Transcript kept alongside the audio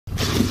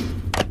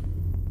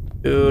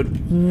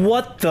Dude,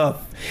 what the?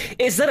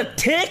 Is that a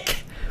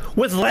tick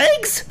with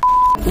legs?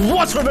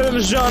 What's up, my name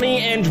is Johnny,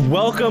 and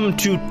welcome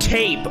to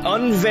Tape,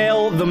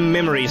 Unveil the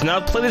Memories. Now,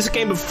 I've played this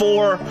game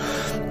before,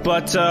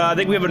 but I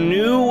think we have a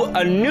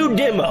new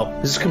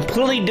demo. This is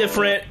completely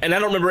different, and I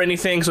don't remember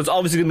anything, so it's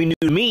obviously gonna be new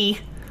to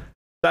me.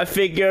 So I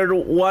figured,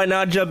 why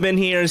not jump in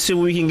here and see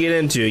what we can get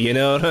into, you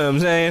know what I'm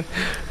saying?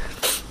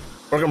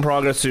 Work in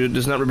progress, dude,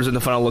 does not represent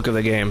the final look of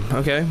the game,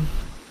 okay?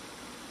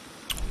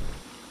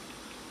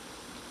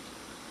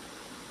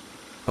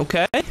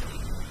 Okay.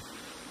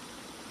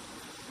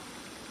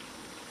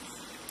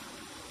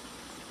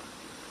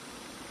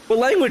 What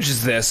language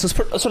is this?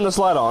 Let's turn this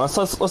light on.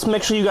 Let's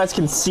make sure you guys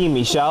can see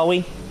me, shall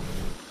we?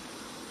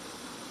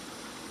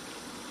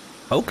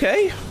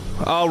 Okay.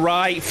 All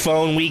right,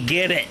 phone, we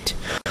get it.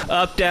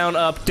 Up, down,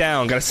 up,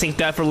 down. Gotta sync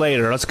that for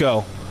later. Let's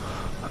go.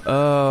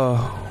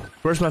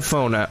 Where's my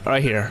phone at?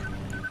 Right here.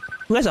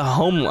 Who has a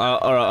home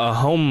or a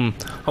home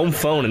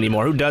phone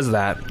anymore? Who does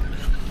that?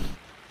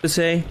 To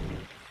say.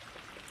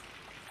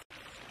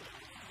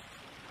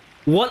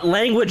 What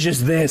language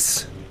is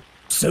this?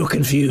 So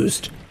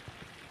confused.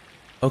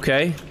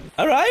 Okay.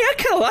 Alright, I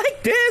kinda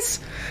like this.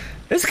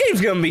 This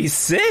game's gonna be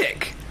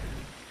sick.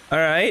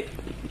 Alright.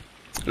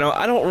 No,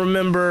 I don't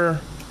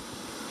remember.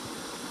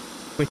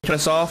 Can we turn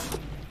this off?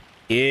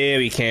 Yeah,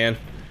 we can.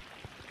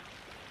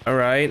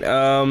 Alright,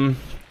 can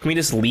we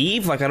just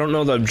leave? Like, I don't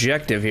know the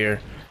objective here.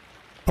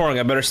 Pouring,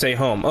 I better stay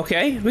home.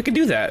 Okay, we can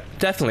do that.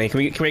 Definitely. Can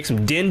we make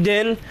some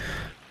din-din?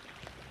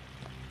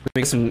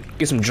 Get some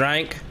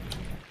drink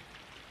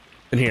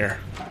in here.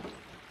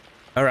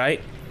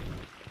 Alright.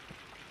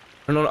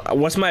 I don't know,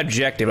 what's my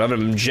objective? I have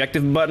an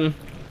objective button?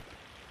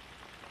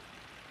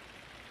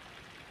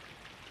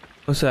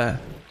 What's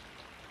that?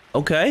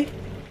 Okay.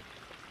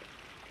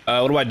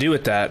 What do I do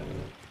with that?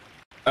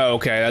 Oh,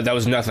 okay, that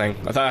was nothing.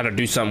 I thought I had to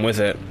do something with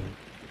it.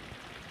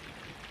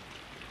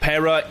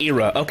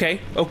 Para-era. Okay,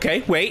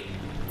 okay, wait.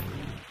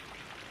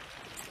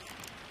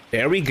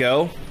 There we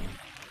go.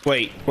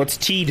 Wait, what's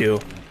T do?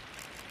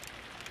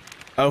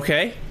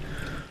 Okay.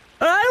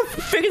 I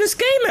figured this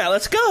game out.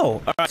 Let's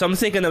go. Alright, so I'm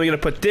thinking that we're gonna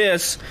put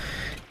this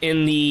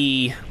in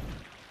the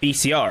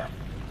VCR.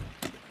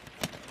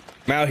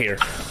 I'm out here.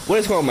 What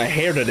is going on with my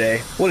hair today?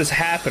 What is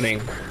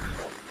happening?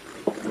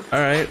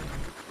 Alright.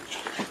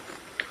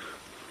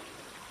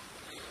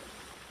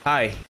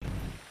 Hi.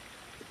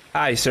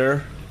 Hi,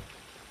 sir.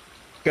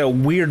 Got a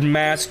weird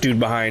mask dude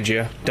behind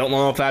you. Don't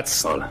know if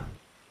that's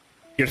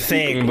your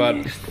thing,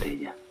 but...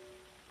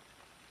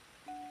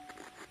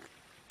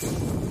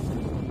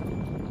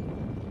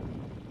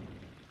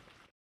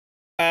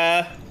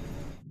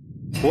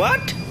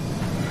 What?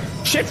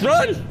 Shit,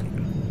 run!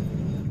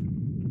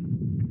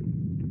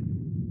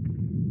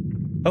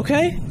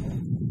 Okay.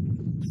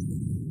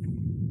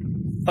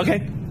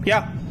 Okay,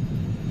 yeah.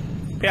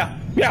 Yeah.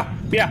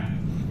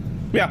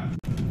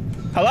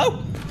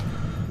 Hello?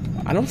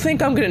 I don't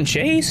think I'm getting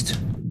chased.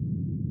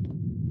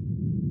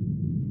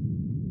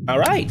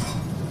 Alright.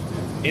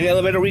 In the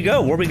elevator we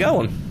go. Where are we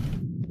going?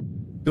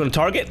 You want to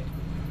target?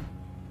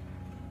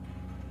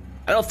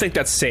 I don't think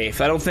that's safe.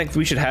 I don't think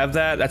we should have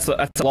that. That's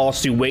a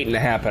lawsuit waiting to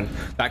happen.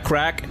 That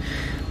crack,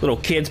 little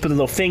kids put their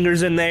little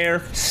fingers in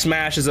there,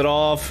 smashes it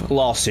off,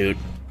 lawsuit.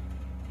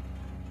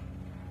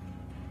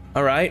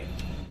 All right.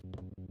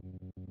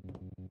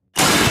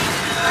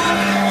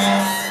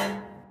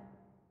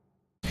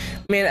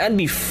 Man, I'd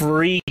be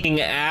freaking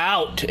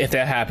out if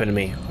that happened to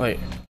me. Wait.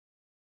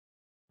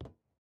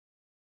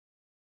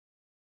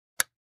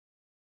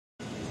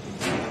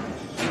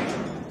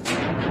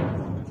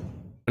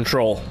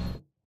 Control.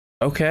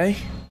 Okay.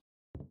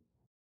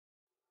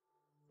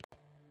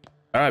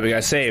 Alright, we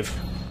gotta save.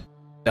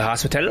 The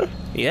hospital?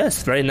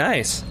 Yes, very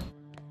nice.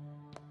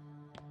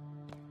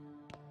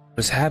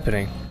 What's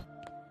happening?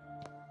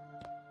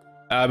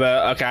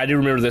 Okay, I do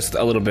remember this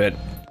a little bit.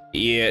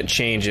 Yeah, it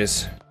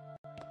changes.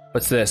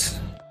 What's this?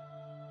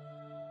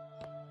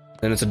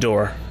 Then it's a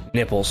door.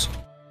 Nipples. I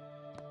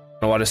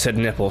don't know why I just said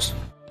nipples.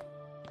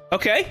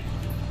 Okay.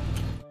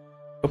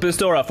 Open this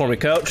door up for me,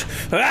 coach.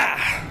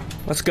 Ah!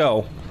 Let's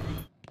go.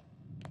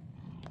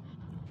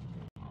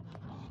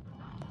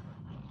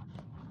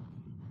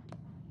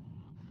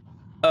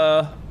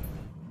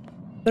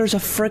 There's a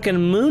frickin'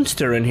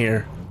 moonster in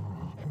here.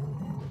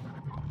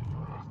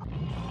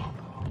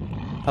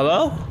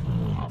 Hello?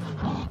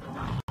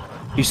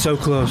 He's so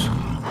close.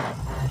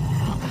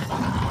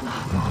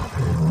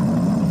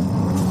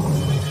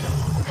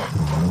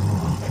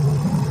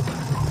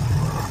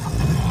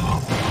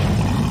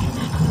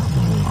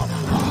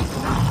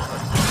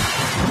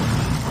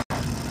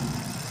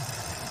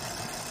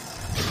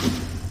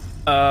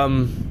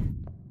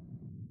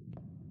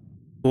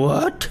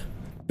 What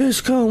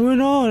is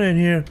going on in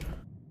here?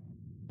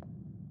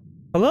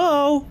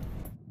 Hello?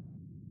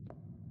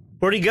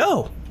 Where'd he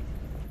go?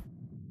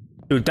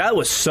 Dude, that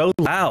was so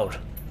loud.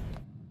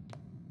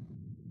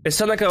 It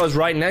sounded like I was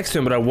right next to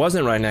him, but I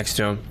wasn't right next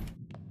to him.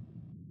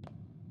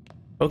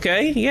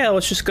 Okay, yeah,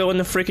 let's just go in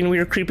the freaking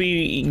weird,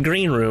 creepy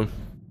green room.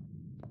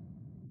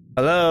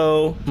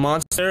 Hello,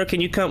 monster,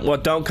 can you come? Well,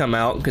 don't come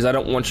out, because I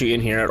don't want you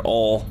in here at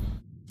all.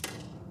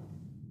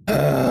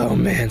 Oh,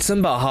 man,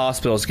 something about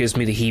hospitals gives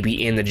me the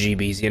heebie and the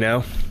jeebies, you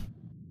know?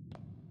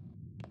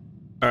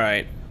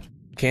 Alright.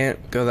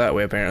 Can't go that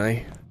way,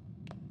 apparently.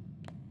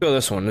 Go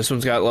this one. This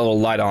one's got a little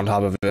light on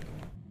top of it.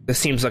 This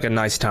seems like a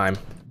nice time.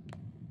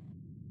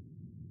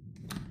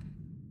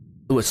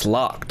 Ooh, it's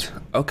locked.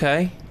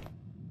 Okay.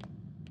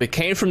 It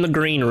came from the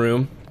green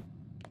room.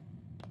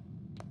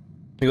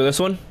 You go this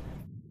one?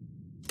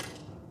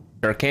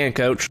 Sure can,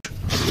 coach.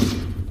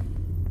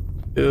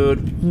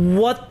 Dude,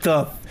 what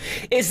the?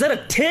 Is that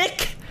a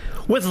tick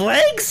with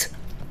legs?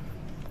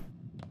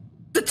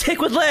 The tick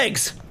with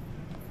legs.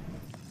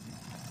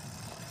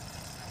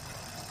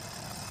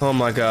 Oh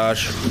my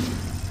gosh.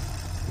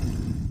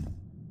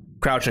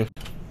 Crouching.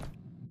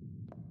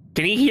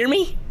 Can he hear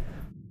me?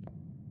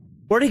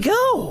 Where'd he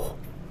go?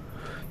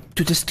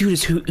 Dude, this dude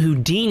is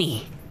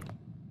Houdini.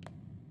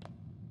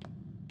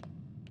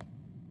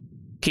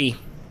 Key.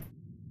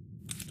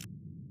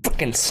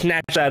 Fucking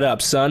snatch that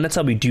up, son. That's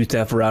how we do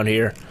theft around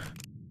here.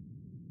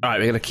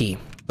 Alright, we got a key. So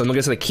I'm gonna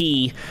guess the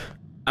key.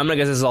 I'm gonna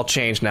guess this is all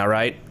changed now,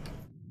 right?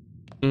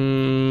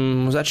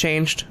 Was that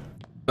changed?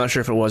 Not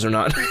sure if it was or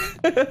not.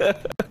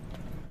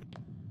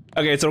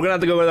 Okay, so we're gonna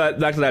have to go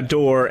back to that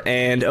door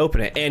and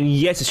open it. And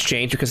yes, it's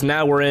changed because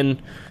now we're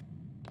in...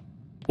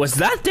 Was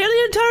that there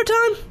the entire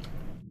time?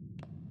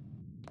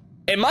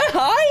 Am I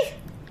high?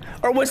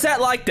 Or was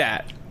that like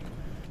that?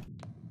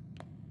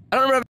 I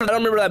don't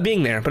remember that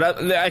being there,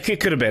 but it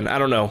could have been. I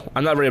don't know.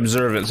 I'm not very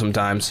observant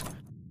sometimes.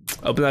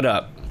 Open that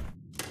up.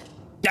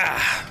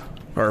 Ah!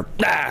 Or,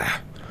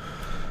 ah!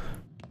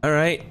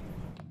 Alright.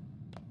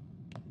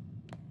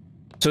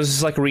 So this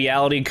is like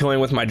reality going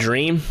with my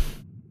dream,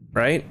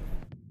 right?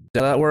 Is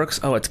that how that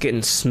works? Oh, it's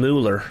getting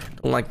smoother.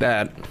 Don't like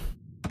that.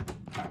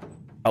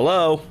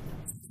 Hello?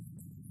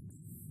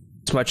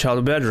 It's my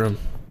childhood bedroom.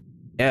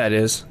 Yeah, it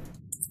is.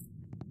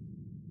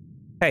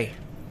 Hey.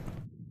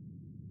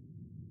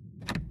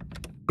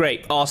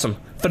 Great, awesome,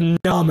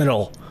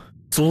 phenomenal.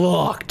 It's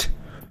locked.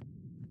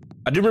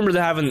 I do remember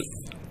having...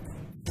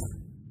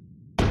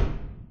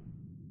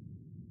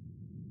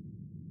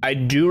 I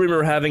do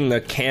remember having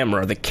the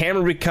camera. The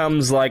camera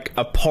becomes like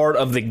a part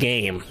of the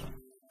game.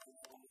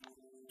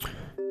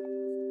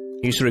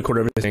 You used to record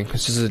everything.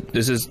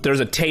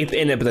 There's a tape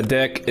in it, but the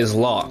deck is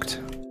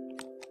locked.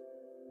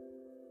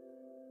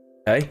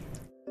 Okay.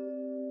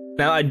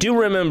 Now I do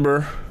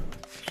remember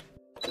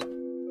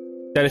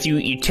that if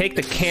you take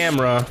the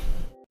camera,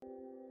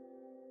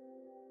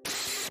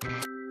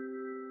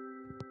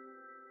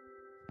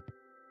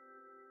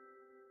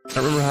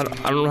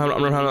 I don't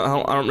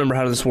remember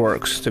how this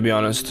works, to be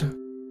honest.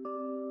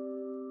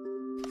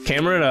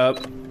 Camera it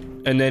up,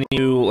 and then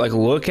you like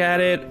look at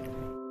it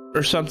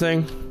or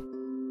something.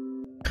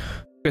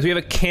 Because we have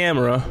a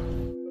camera.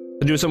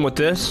 Let's do something with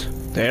this.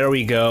 There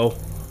we go.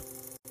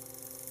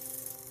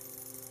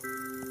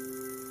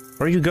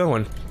 Where are you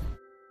going?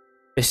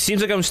 It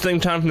seems like I'm stealing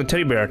time from the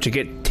teddy bear to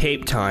get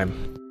tape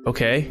time.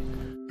 Okay.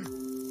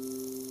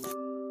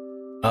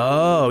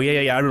 Oh,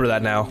 yeah, I remember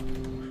that now.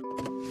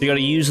 You gotta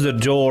use the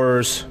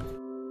doors,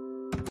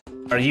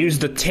 or use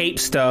the tape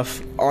stuff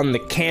on the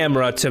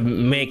camera to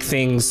make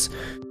things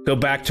go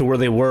back to where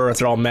they were if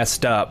they're all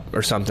messed up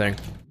or something.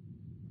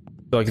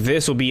 So like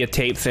this will be a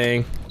tape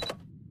thing.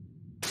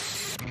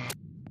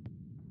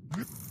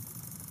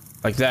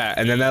 Like that,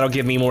 and then that'll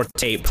give me more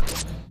tape.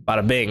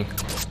 Bada bing.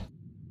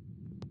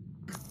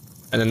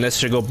 And then this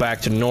should go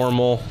back to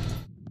normal.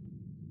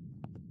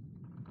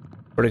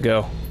 Where'd it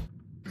go?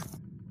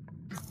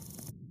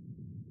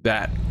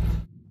 That.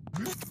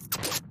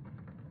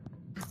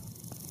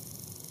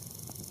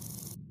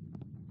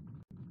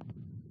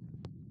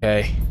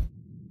 Okay.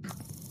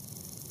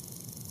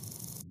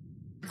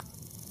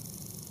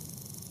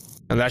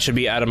 And that should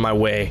be out of my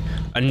way.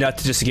 Enough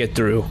to just get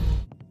through.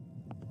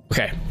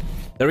 Okay.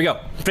 There we go.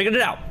 Figured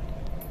it out.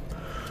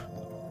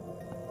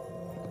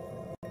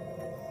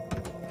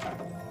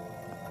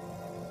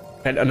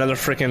 And another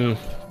freaking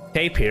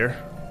tape here.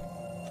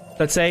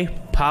 Let's say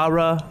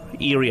para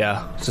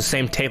area. It's the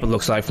same tape it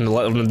looks like from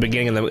the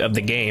beginning of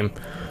the game. Go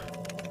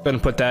ahead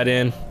and put that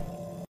in.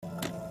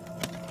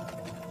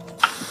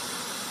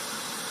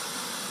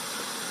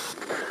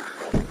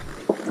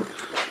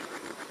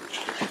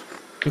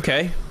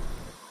 Okay.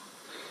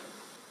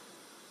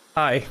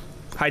 Hi.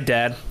 Hi,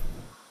 Dad.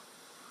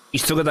 You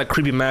still got that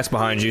creepy mask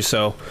behind you,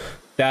 so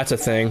that's a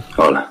thing.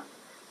 Hola.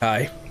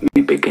 Hi.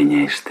 Mi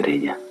pequeña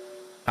estrella.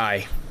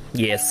 Hi.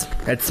 Yes,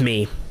 that's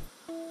me.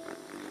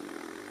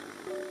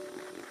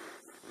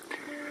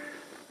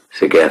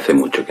 Sé que hace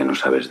mucho que no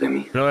sabes de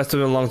mí. No, that's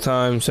been a long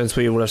time since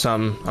we were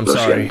something. I'm Lo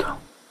sorry. siento.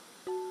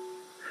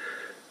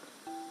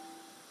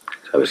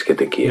 Sabes que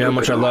te quiero. You know how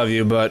much I love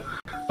you, but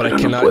I no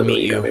cannot puedo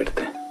meet ir a you.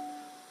 verte.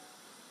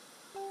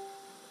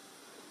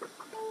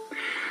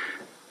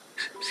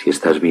 Si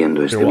estás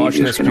viendo este You're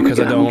watching vídeo es this que no me because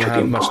I queda don't mucho have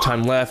tiempo. much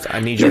time left. I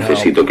need your help.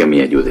 Necesito que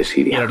me ayudes,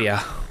 Iria.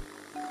 Yeah.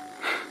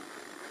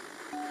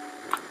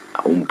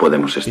 Aún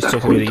podemos We estar still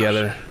can be juntos.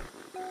 together.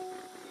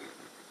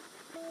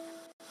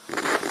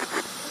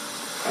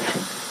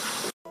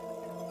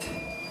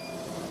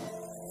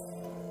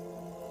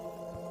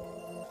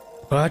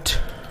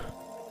 What?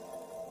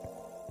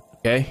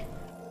 Okay.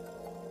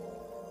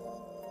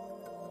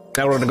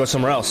 Now we're gonna go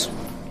somewhere else.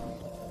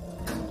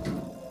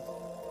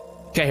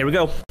 Okay, here we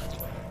go.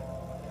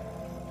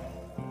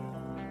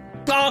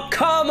 Oh,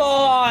 come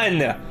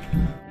on!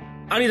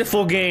 I need a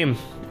full game.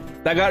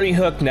 That got me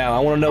hooked now. I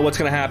want to know what's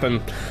gonna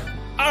happen.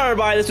 Alright,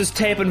 everybody, this was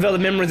Tape Unveil the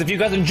Memories. If you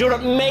guys enjoyed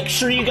it, make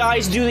sure you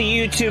guys do the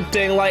YouTube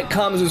thing. Like,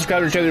 comment,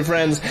 subscribe, and share with your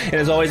friends. And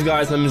as always,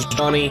 guys, my name is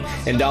Johnny,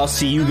 and I'll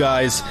see you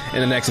guys in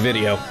the next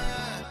video.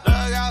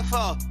 Look out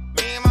for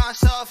me,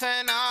 myself,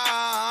 and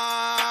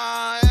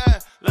I. Yeah.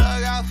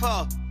 Look out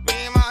for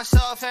me,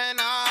 myself, and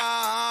I.